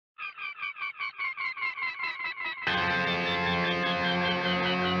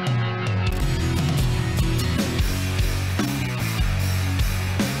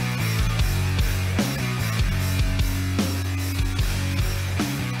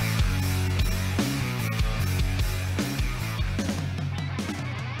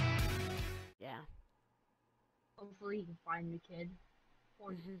find the kid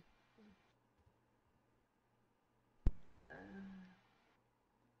for you. Mm-hmm.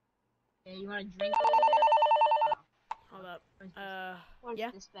 Yeah, you want a drink over there? Hold up. What does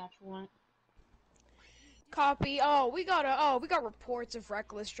Yeah. dispatch want? Copy. We got reports of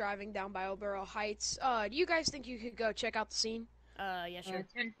reckless driving down by Barrel Heights. Do you guys think you could go check out the scene? Yeah, sure.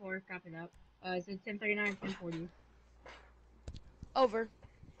 10-4, copy that. Is it 10:39, 10:40? Over.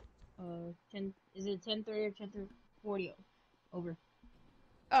 10. Is it 10:30 or 10:40? Over.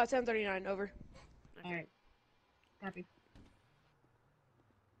 10:39. Over. Okay. All right, copy.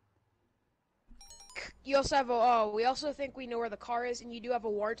 You also have we also think we know where the car is, and you do have a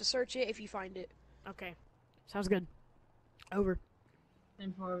warrant to search it if you find it. Okay. Sounds good. Over.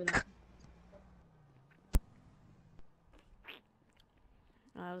 10-4 over there.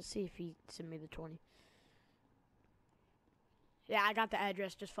 Let's see if he sent me the 20. Yeah, I got the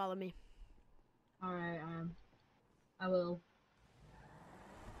address. Just follow me. All right. I will.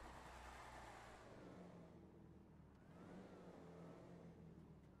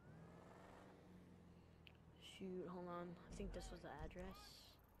 Shoot, hold on. I think this was the address.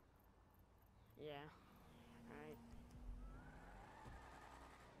 Yeah. Alright.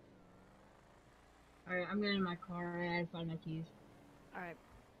 All right, I'm getting in my car. I had to find my keys. Alright.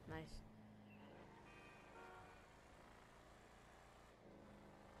 Nice.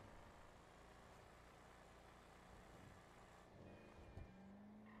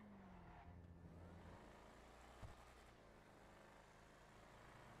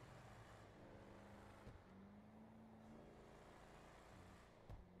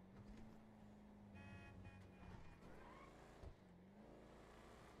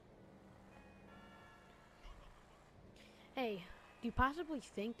 Hey, do you possibly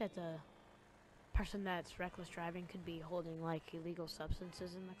think that the person that's reckless driving could be holding, like, illegal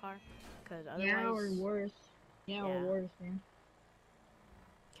substances in the car? Because otherwise... Yeah, or worse. Yeah, or worse, man.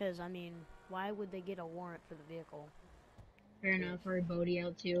 Because, I mean, why would they get a warrant for the vehicle? Fair enough, or a Bodie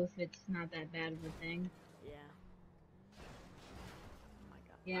out too, if it's not that bad of a thing. Yeah. Oh my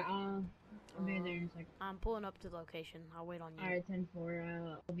god. Yeah, I'll be there in a second. I'm pulling up to the location. I'll wait on you. Alright,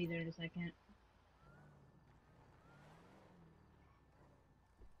 10-4, I'll be there in a second.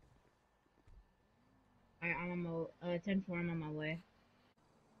 Alright, I'm on my, 10-4, I'm on my way.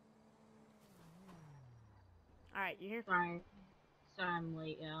 Alright, you here? Sorry. Sorry I'm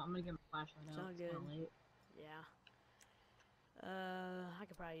late, yeah, I'm gonna get my flashlight It's out. all It's good. kinda late. Yeah. I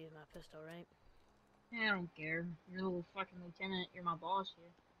could probably use my pistol, right? Yeah, I don't care. You're a little fucking lieutenant, you're my boss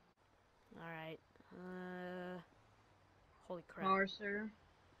here. Alright. Holy crap. Car, sir.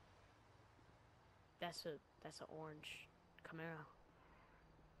 That's a orange Camaro.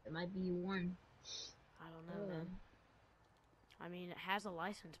 It might be one. I don't know, man. I mean, it has a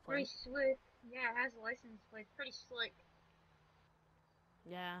license Pretty plate. slick. Yeah, it has a license plate. Pretty slick.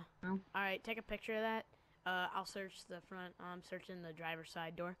 Yeah. No? Alright, take a picture of that. I'll search the front. I'm searching the driver's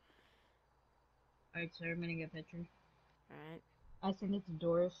side door. Alright, sir, I'm gonna get a picture. Alright. I send it to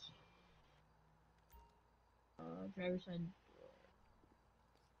Doris. Driver's side.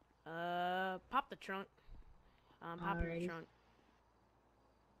 Pop the trunk. I'm popping the trunk.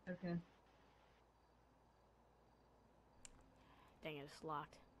 Okay. Dang it, it's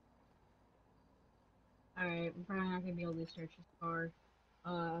locked. Alright, we're probably not gonna be able to search this car.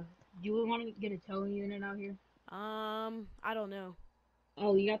 Do we want to get a towing unit out here? I don't know.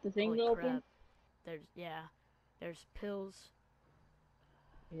 Oh, you got the thing Holy open? crap. There's pills.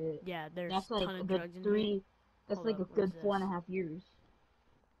 Yeah, Yeah, there's that's a like ton of the drugs in here. three. That's Hold like up, a what good is 4.5 years.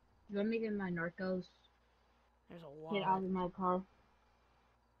 You want me to get my Narcos? There's a Get wallet. out of my car.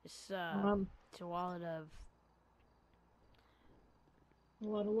 It's a wallet of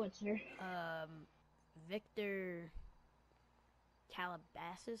What, sir? Victor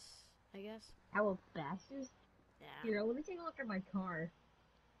Calabasas, I guess. Calabasas? Yeah. Here, let me take a look at my car.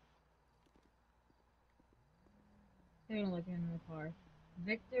 Take a look in the car.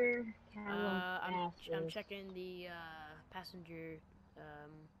 Victor Calabasas. I'm checking the passenger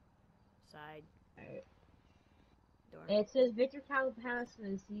side door. It says Victor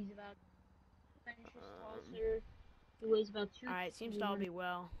Calabasas. He's about 10 inches tall, sir. He weighs about 2. Alright, seems to all be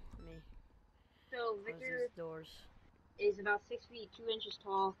well. Let me So close Victor these doors. is about 6 feet 2 inches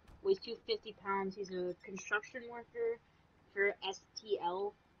tall, weighs 250 pounds. He's a construction worker for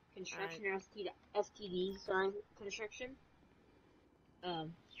STL construction or STD, sorry, construction.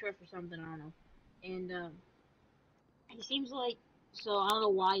 Short for something, I don't know. And he seems like, so I don't know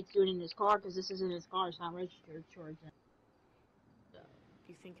why it's doing it in his car, because this isn't his car. It's not registered towards him. So,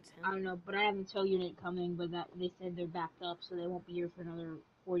 Do you think it's him? I don't know, but I have a tow unit coming, but they said they're backed up, so they won't be here for another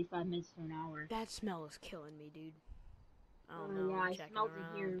 45 minutes to an hour. That smell is killing me, dude. I don't know. Yeah, I'm I checking smelled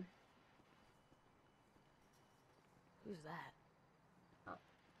around. it here. Who's that?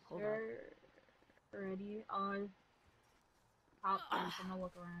 Hold Sir, ready on top fence. I'm gonna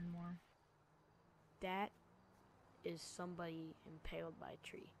look around more. That is somebody impaled by a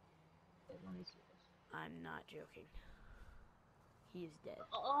tree. Okay, let me see this. I'm not joking. He is dead.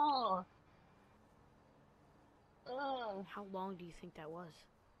 Oh! Oh! How long do you think that was?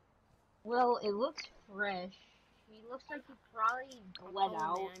 Well, it looks fresh. He looks like he probably I'll bled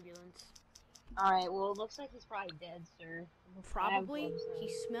call in out. the ambulance. Alright, well, it looks like he's probably dead, sir. I have Probably. gloves on. He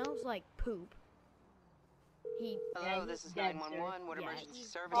smells like poop. He. Hello, Yeah, this he's is dead, 911. sir. What Yeah, emergency he's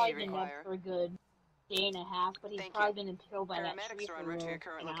service do Probably you been dead require? for a good day and a half, but he's Thank probably you. been impaled by that tree Paramedics are en for route to your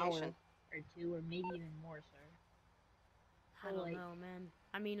current an location. hour or two, or maybe even more, sir. I So, don't like, know, man.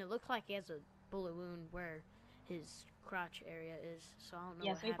 I mean, it looks like he has a bullet wound where his crotch area is, so I don't know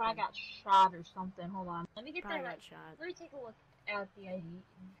yeah, what so he happened. probably got shot or something. Hold on. Let me get Probably that. got shot. Let me take a look at the ID.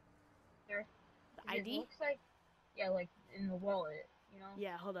 There. The ID? It looks like, yeah, like in the wallet, you know?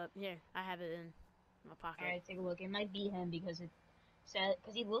 Yeah, hold up. Here, I have it in my pocket. Alright, take a look. It might be him because it said,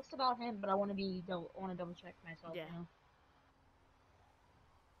 because he looks about him, but I want to double check myself, Yeah. you know?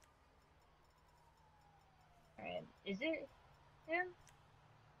 Alright, is it him?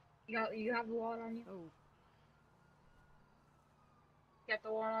 You have the wallet on you? Oh. You got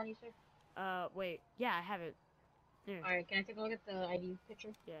the wallet on you, sir? Wait. Yeah, I have it. Here. Alright, can I take a look at the ID picture?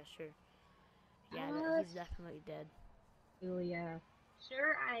 Yeah, sure. Yeah, he's definitely dead. Oh, yeah.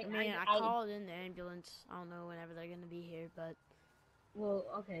 Sir, I mean, I called in the ambulance. I don't know whenever they're gonna be here, but well,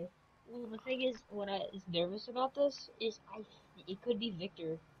 okay. Well, the thing is, what I is nervous about this is it could be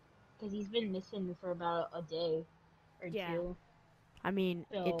Victor, because he's been missing for about a day or yeah. two. I mean,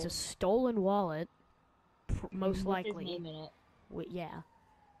 So, it's a stolen wallet, most with his likely. name in it. Yeah,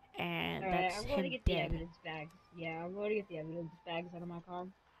 and Alright, that's I'm going to him get the dead. evidence bags. Yeah, I'm going to get the evidence bags out of my car. All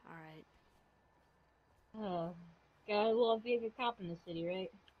right. Gotta love being a cop in the city,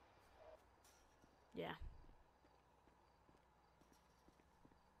 right? Yeah.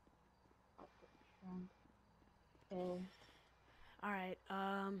 So, All right.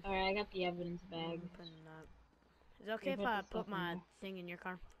 alright, I got the evidence bag. Putting up. Is it okay You if put I the put stuff in my there. thing in your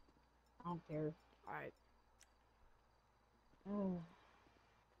car? I don't care. All right.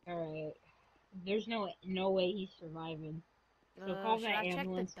 Alright. There's no way he's surviving. So call Should that I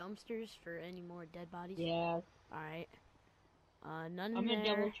ambulance. check the dumpsters for any more dead bodies? Yeah. All right. None in I'm gonna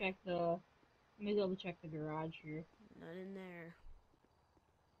there. double check the garage here. None in there.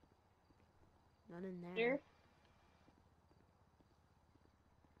 None in there.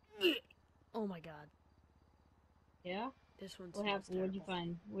 Sir? Oh my God. Yeah? This one What smells happened? What'd you terrible.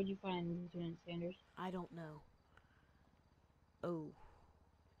 find? What'd you find, Lieutenant Sanders? I don't know. Oh.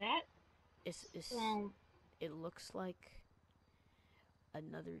 That? It looks like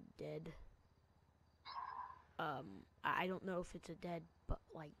another dead. I don't know if it's a dead, but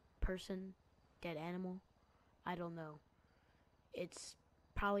like person, dead animal. I don't know. It's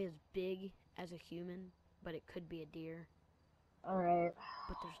probably as big as a human, but it could be a deer. Alright.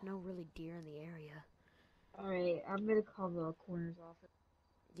 But there's no really deer in the area. Alright, I'm gonna call the coroner's office.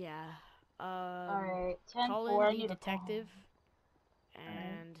 Yeah. Alright, Call 10-4, I in the need a call. detective,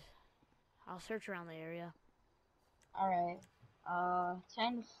 and I'll search around the area. Alright.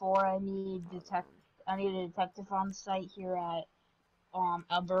 10-4, I need a detective on site here at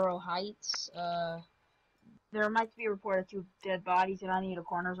Alboro Heights. There might be a report of 2 dead bodies, and I need a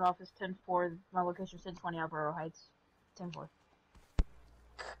coroner's office. 10-4, my location is 1020 Alboro Heights. 10-4.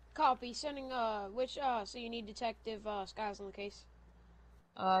 Copy. Sending, so you need Detective, Skiles on the case?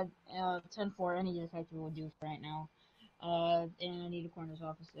 10-4, any detective will do for right now. And I need a coroner's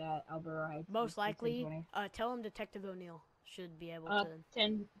office at Alboro Heights. Most likely, 10-20. tell him Detective O'Neill should be able to.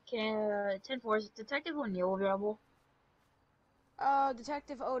 10-4, is Detective O'Neill available?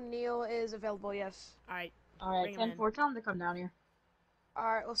 Detective O'Neill is available, yes. Alright. Alright, 10-4, tell him to come down here.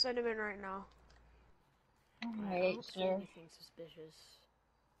 Alright, we'll send him in right now. Alright, I don't see sir. anything suspicious.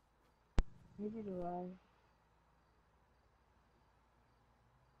 Neither do I.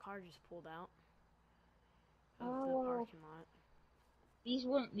 Car just pulled out of the Oh, parking lot.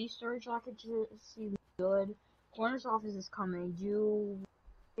 these storage lockets seem good. Coroner's office is coming. Do you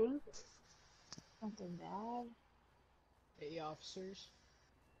think something bad? Hey, officers.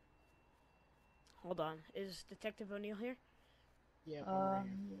 Hold on. Is Detective O'Neill here? Yeah, I'm right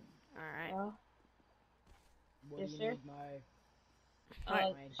here. Alright. What yes, do you sir. need my...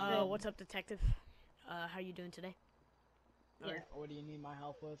 Alright. What's up, Detective? How you doing today? Yeah. What do you need my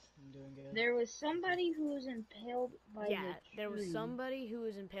help with? I'm doing good. There was somebody who was impaled by the tree. There was somebody who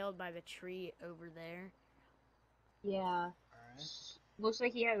was impaled by the tree over there. Yeah. Alright. Looks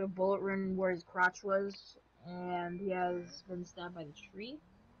like he had a bullet wound where his crotch was, and he has been stabbed by the tree.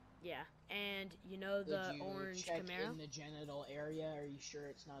 Yeah, and you know Did the you orange check Camaro? in the genital area? Are you sure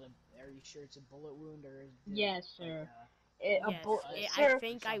it's not a? Are you sure it's a bullet wound or is it Yes, like sir. A Yes, bullet, I sir.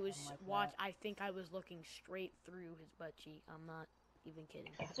 think I was something like that? I think I was looking straight through his butt cheek. I'm not even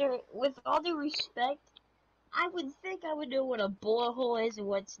kidding. Sir, with all due respect, I would think I would know what a bullet hole is and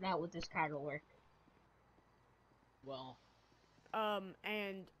what's not with this kind of work. Well,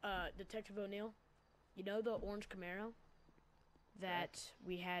 And Detective O'Neill, you know the orange Camaro that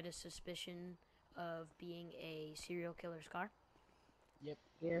we had a suspicion of being a serial killer's car? yep.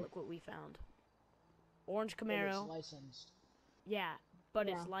 Here. Look what we found. Orange But it's Camaro. licensed. Yeah, but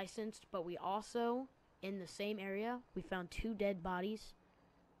Yeah. it's licensed. But we also, in the same area, we found 2 dead bodies,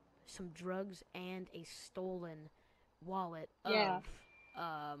 some drugs, and a stolen wallet Yeah.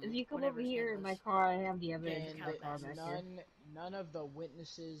 of If you come whatever over his here name in was. my car, I have the evidence And of my car back here. none of the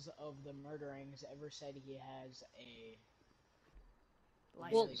witnesses of the murderings ever said he has a.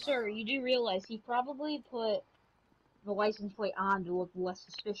 Well, License. sir, you do realize he probably put the license plate on to look less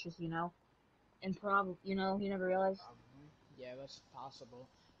suspicious, you know? And you never realized? Yeah, that's possible.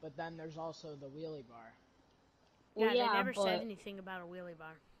 But then there's also the wheelie bar. Well, Yeah, they yeah, never said but anything about a wheelie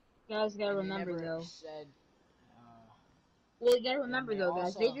bar. you guys gotta And they remember, never though. said. Well, you gotta And remember, they though,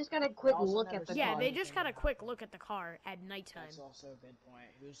 guys. They also just got a they quick also look never at the said Yeah, car. they just got a anything quick about look at the car at nighttime. That's also a good point.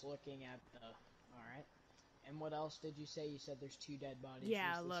 Who's looking at the? All right. And what else did you say? You said there's 2 dead bodies.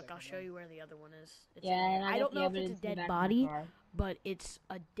 Yeah, Where's the look, I'll second show one? you where the other one is. It's Yeah, in here. and I I got don't the know if it's a evidence in the dead back of my body, car. but it's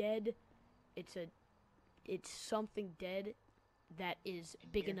something dead that is In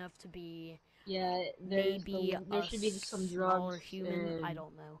big here? enough to be Yeah, maybe there a should be some smaller drugs human. I and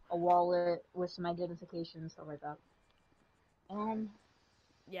don't know. a wallet with some identification and stuff like that.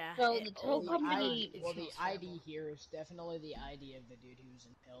 Yeah. So the tow The company. ID, It well, the smells ID terrible. here is definitely the ID of the dude who was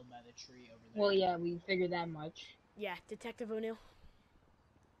impaled by the tree over there. Well, yeah, we figured that much. Yeah, Detective O'Neill.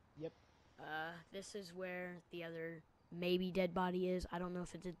 Yep. This is where the other maybe dead body is. I don't know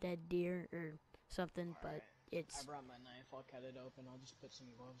if it's a dead deer or something, but Alright. it's I brought my knife. I'll cut it open. I'll just put some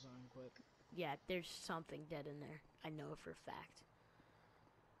gloves on quick. yeah. There's something dead in there. I know it for a fact.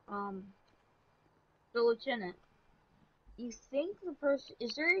 So Lieutenant, you think the person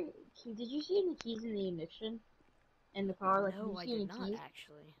is there? Did you see any keys in the ignition in the car? Like, did No, you I see did any not keys?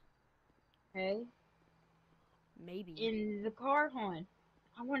 actually. Okay, Maybe. in the car, hold on.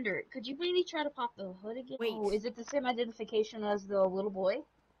 I wonder, could you maybe try to pop the hood again? Wait. Oh, is it the same identification as the little boy?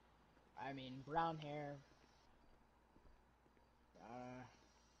 I mean, brown hair.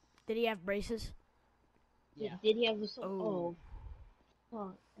 Did he have braces? Yeah. Did he have the Oh.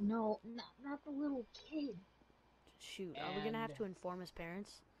 Well, no, not the little kid. Shoot, are we gonna have And- to inform his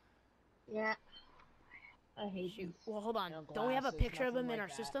parents? Yeah, I hate Shoot. these. Well, hold on. No Don't we have a glasses, picture of nothing him in like our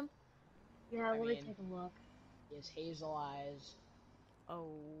that. system? Yeah, I let me mean- take a look. He has hazel eyes. Oh,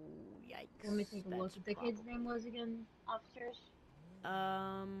 yikes. Let me take a look. That's What the kid's probably- name was again, officers?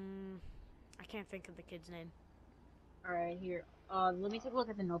 I can't think of the kid's name. Alright, here. Let me take a look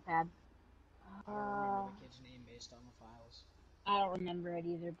at the notepad. I don't remember the kid's name based on the files. I don't remember it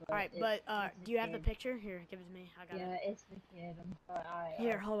either, but. Alright, but, it's do you have the kid. picture? Here, give it to me. I got Yeah, it. it's the kid.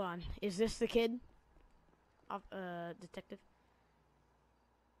 Here, hold on. Is this the kid? Detective?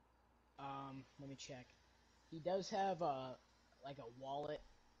 Let me check. He does have a wallet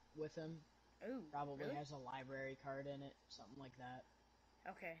with him. Oh, Probably really? has a library card in it, something like that.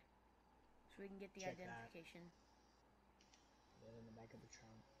 Okay. So we can get the Check that. identification. Put it in the back of the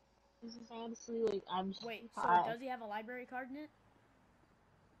trunk. This is honestly, like, I'm so Wait, so tired. does he have a library card in it?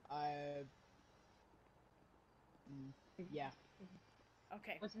 Yeah.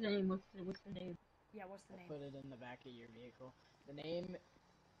 Okay. What's the name? What's the name? Yeah, what's the I'll name? put it in the back of your vehicle. The name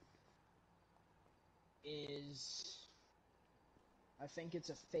is. I think it's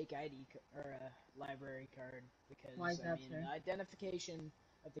a fake ID or a library card because Why is that, sir? the identification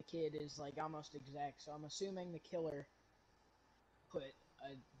of the kid is like almost exact. So I'm assuming the killer put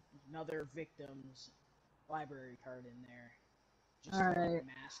another victim's library card in there just to Alright.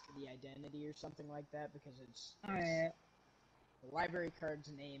 mask the identity or something like that because it's Alright. the library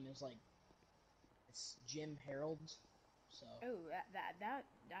card's name is like it's Jim Harold. So Oh, that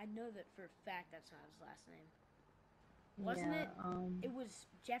I know that for a fact that's not his last name. Wasn't Yeah, it? It was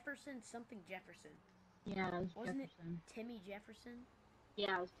Jefferson something Jefferson. Yeah, it was Wasn't it Jefferson. Timmy Jefferson?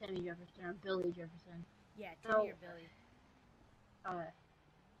 Yeah, it was Timmy Jefferson or Billy Jefferson. Yeah, So- Timmy or Billy.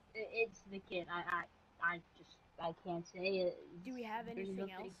 It's the kid. I can't say it. Do we have There's anything no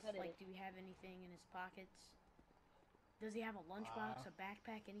way to else? put Like, it. do we have anything in his pockets? Does he have a lunchbox, a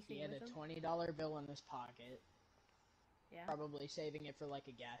backpack, anything he had with a him? $20 bill in his pocket. Yeah. Probably saving it for like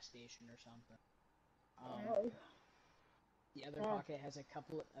a gas station or something. The other Yeah. pocket has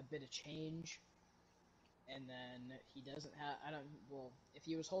a bit of change, and then he doesn't have. I don't. Well, if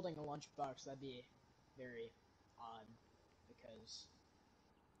he was holding a lunchbox, that'd be very odd, because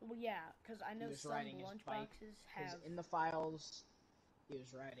Well, yeah, because I he know was some riding his bike. lunchboxes Because have. in the files, he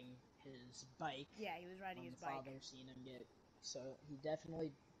was riding his bike. Yeah, he was riding his The bike. father seen him get. So he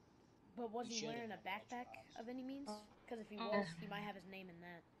definitely. But was He he should've wearing a had backpack lunchbox. of any means? Because if he was, he might have his name in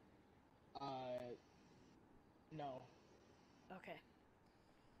that. No. Okay.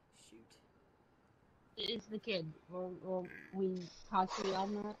 Shoot. It's the kid. Well, we talked to you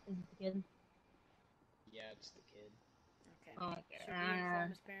on that. Is it the kid? Yeah, it's the kid. Okay. Should we inform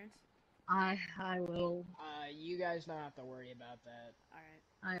his parents? I will. You guys don't have to worry about that. Alright.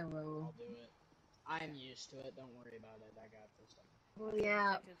 I will. I'll do it. I'm used to it. Don't worry about it. I got this. Well,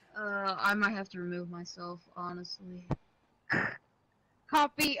 yeah. I might have to remove myself, honestly.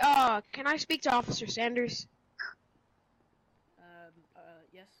 Copy. Can I speak to Officer Sanders?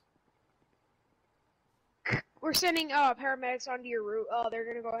 Yes. We're sending paramedics onto your route. They're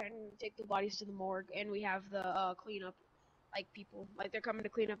gonna go ahead and take the bodies to the morgue, and we have the cleanup, like people, like they're coming to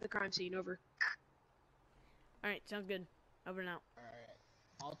clean up the crime scene. Over. Alright, sounds good. Over and out. Alright.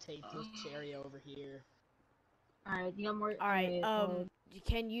 I'll take this area over here. Alright, you got more. Alright,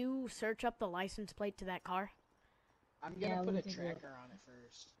 can you search up the license plate to that car? I'm gonna put a tracker on it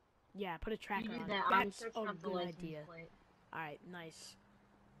first. Yeah, put a tracker on it. That. That's I'm a the good license idea. plate. Alright, nice.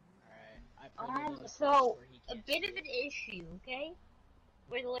 Alright, so a bit of an issue, okay?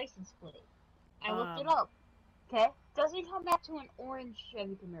 With the license plate. I looked it up. Okay? Doesn't come back to an orange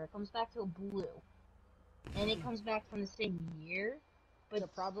Chevy Camaro. It comes back to a blue. And it comes back from the same year. But so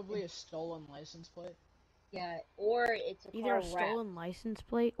probably a stolen license plate? Yeah, or it's a Either car a stolen license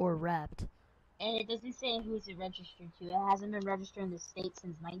plate or wrapped. And it doesn't say who's it registered to. It hasn't been registered in the state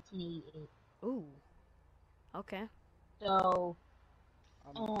since 1988. Ooh. Okay. So,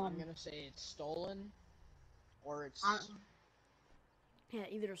 I'm gonna say it's stolen, or it's... yeah,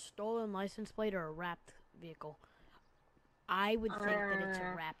 either a stolen license plate or a wrapped vehicle. I would think that it's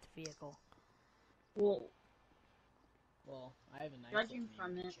a wrapped vehicle. Well, I have a knife judging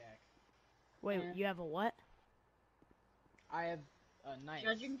from it. Check. Wait, you have a what? I have a knife.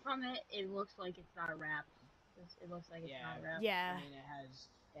 Judging from it, it looks like it's not wrapped. It looks like it's not wrapped. Yeah. I mean,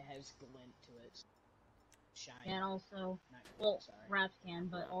 it has glint to it. Shine. And also, wraps can,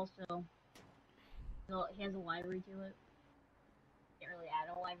 but also, he has a library to it. Can't really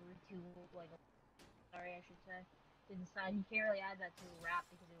add a library to, I should say. To the side, you can't really add that to a wrap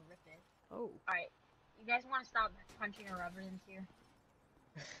because it'll rip it. Oh. Alright, you guys want to stop punching our evidence here?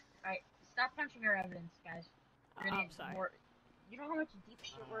 Alright, stop punching our evidence, guys. I'm sorry. You know how much deep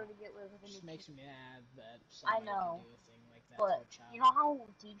shit we're gonna get with it just makes me mad that I know, can do a thing like that but to a child. you know how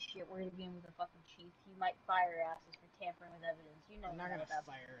deep shit we're gonna be in with the fucking chief? He might fire asses for tampering with evidence. You know. I'm not gonna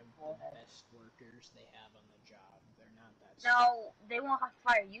fire the best workers they have on the job. They're not that. No, they won't have to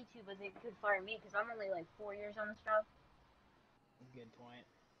fire you two, but they could fire me because I'm only like 4 years on this job. Good point.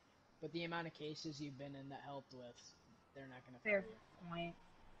 But the amount of cases you've been in that helped with, they're not gonna Fair fire you. point.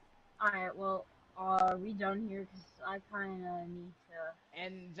 Alright, well, are we done here? Because I kind of need to...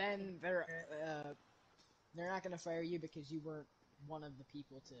 And then they're not gonna fire you because you weren't one of the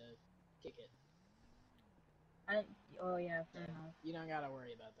people to kick it. Oh yeah, fair enough. You don't gotta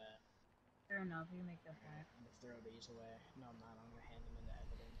worry about that. Fair enough, you make that point. I'm gonna throw these away. No, I'm not. I'm gonna hand them into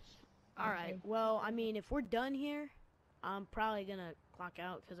evidence. Alright, well, I mean, if we're done here, I'm probably gonna clock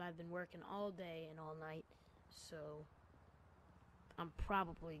out because I've been working all day and all night. So, I'm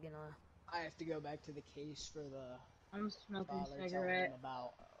probably gonna... I have to go back to the case for the... I'm smoking father a cigarette. telling them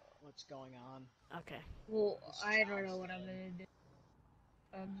about what's going on. Okay. Well, I don't know what I'm gonna do.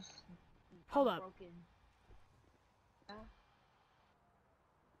 I'm just... Hold up. Broken.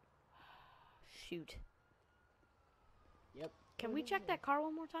 Shoot. Yep. Can we check that car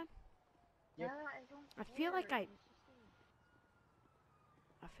one more time? Yep. I feel like I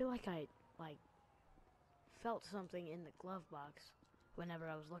felt something in the glove box whenever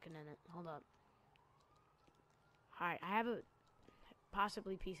I was looking in it. Hold up. Alright, I have a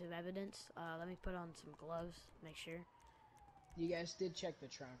possibly piece of evidence. Let me put on some gloves, make sure. You guys did check the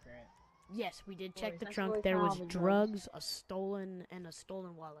trunk, right? Yes, we did check the that's trunk. where we There found was all the drugs, a stolen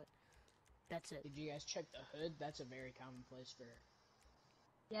wallet. That's it. Did you guys check the hood? That's a very common place for...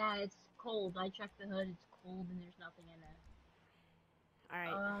 Yeah, it's cold. I checked the hood. It's cold and there's nothing in it.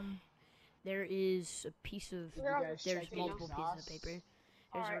 Alright. There is a piece of... There's multiple pieces of paper.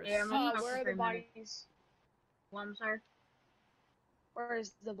 There's a receipt. Where are the bodies? Well, I'm sorry? Where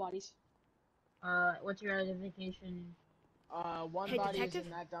is the bodies? What's your identification? One Hey, body detective? is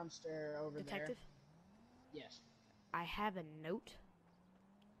in that dumpster over Detective, there. Yes. I have a note.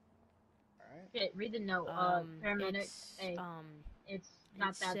 Alright. Okay, read the note. Paramedic. It's not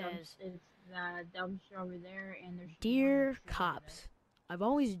it that says, dumpster. It's the dumpster over there, and there's. "Dear cops, I've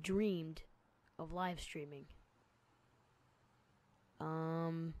always dreamed of live streaming."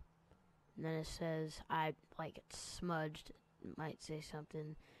 And then it says, it's smudged. It might say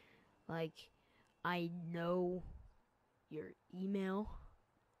something like, "I know your email.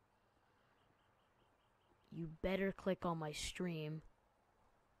 You better click on my stream,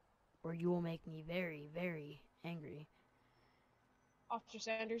 or you will make me very, very angry." Officer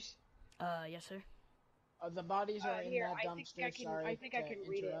Sanders. Yes, sir. The bodies are in Here, that I dumpster. think I can. Sorry I think I to can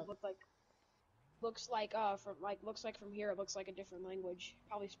read it. interrupt. Looks like from here. It looks like a different language,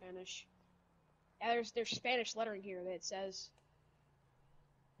 probably Spanish. Yeah, there's Spanish lettering here that says.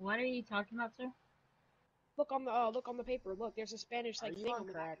 What are you talking about, sir? Look on the paper. Look, there's a Spanish Are you thing on on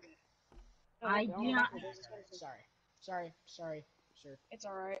the crack? back of it. No, I look, on do the not- back of it, there's a Spanish thing. Sorry, sir. It's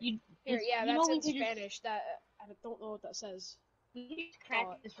alright. You, Here, it's- yeah, you know that's we in could just- Spanish. That I don't know what that says. We can just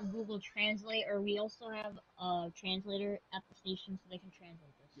crack this from Google Translate, or we also have a translator at the station so they can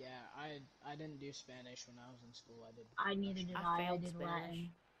translate this. Yeah, I didn't do Spanish when I was in school. I did. I neither did I I. I failed did Spanish.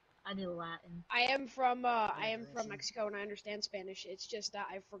 Latin. I did Latin. I am from Russian. Mexico and I understand Spanish. It's just that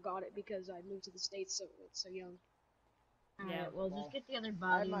I forgot it because I moved to the States so young. Yeah, Alright, well, well, just get the other I have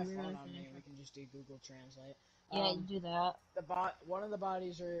body. my We're phone gonna on me. finish We up. can just do Google Translate. Yeah, you do that. One of the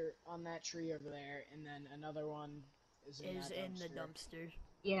bodies are on that tree over there, and then another one is in Is that in the dumpster. dumpster.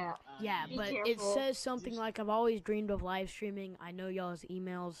 Yeah. Yeah, Be but it careful. says something Just- like, "I've always dreamed of live streaming. I know y'all's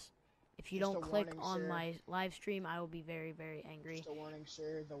emails. If you Just don't a click warning, on sir. my live stream, I will be very, very angry." Just a warning,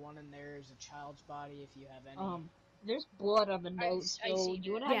 sir. The one in there is a child's body. If you have any. There's blood on the note, I so see do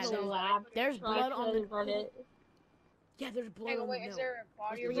you want that. to Yeah, have a there's- lab? there's try blood to on the- run it? Yeah, there's blood Hey, on wait, the is note. there a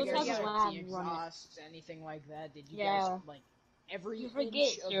body Did over you here? Let's guys have a Yeah. check lab the run it. exhaust, anything like that? Did you Yeah. guys, like, every You inch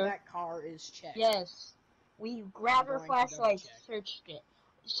forget, of sir. that car is checked? Yes. We grabbed our going to double flashlights, check. searched it.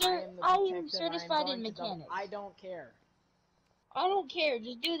 I Sir, am the I am detective. certified in going to double- mechanics. I don't care. I don't care.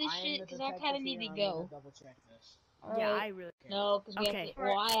 Just do this I am shit the because I detective kind of need here, to and I'm gonna go. double check this. Yeah, Alright. I really. No, because we Okay. have to.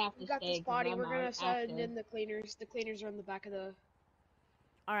 Well, I have to We got stay this 'cause body. I'm We're gonna out send after. in the cleaners. The cleaners are on the back of the.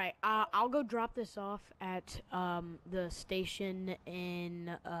 All right, I'll go drop this off at the station in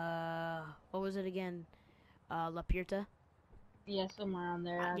what was it again? La Puerta. Yeah, somewhere on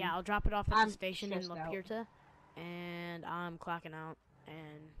there. Yeah, I'll drop it off at I'm the station in La stressed out. Puerta, and I'm clocking out,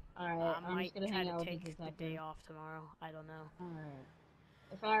 and Alright, I I'm might just gonna try hang to out with take the the detective. day off tomorrow. I don't know. Alright.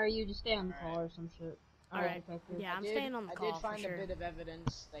 If I were you, just stay on the call or some shit. Alright. Detective. Yeah, I'm I staying on the call did for find sure. a bit of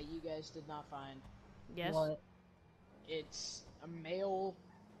evidence that you guys did not find. Yes. What? It's a male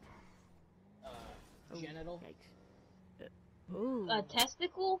Oh, genital. Yikes. Ooh. A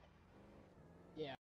testicle?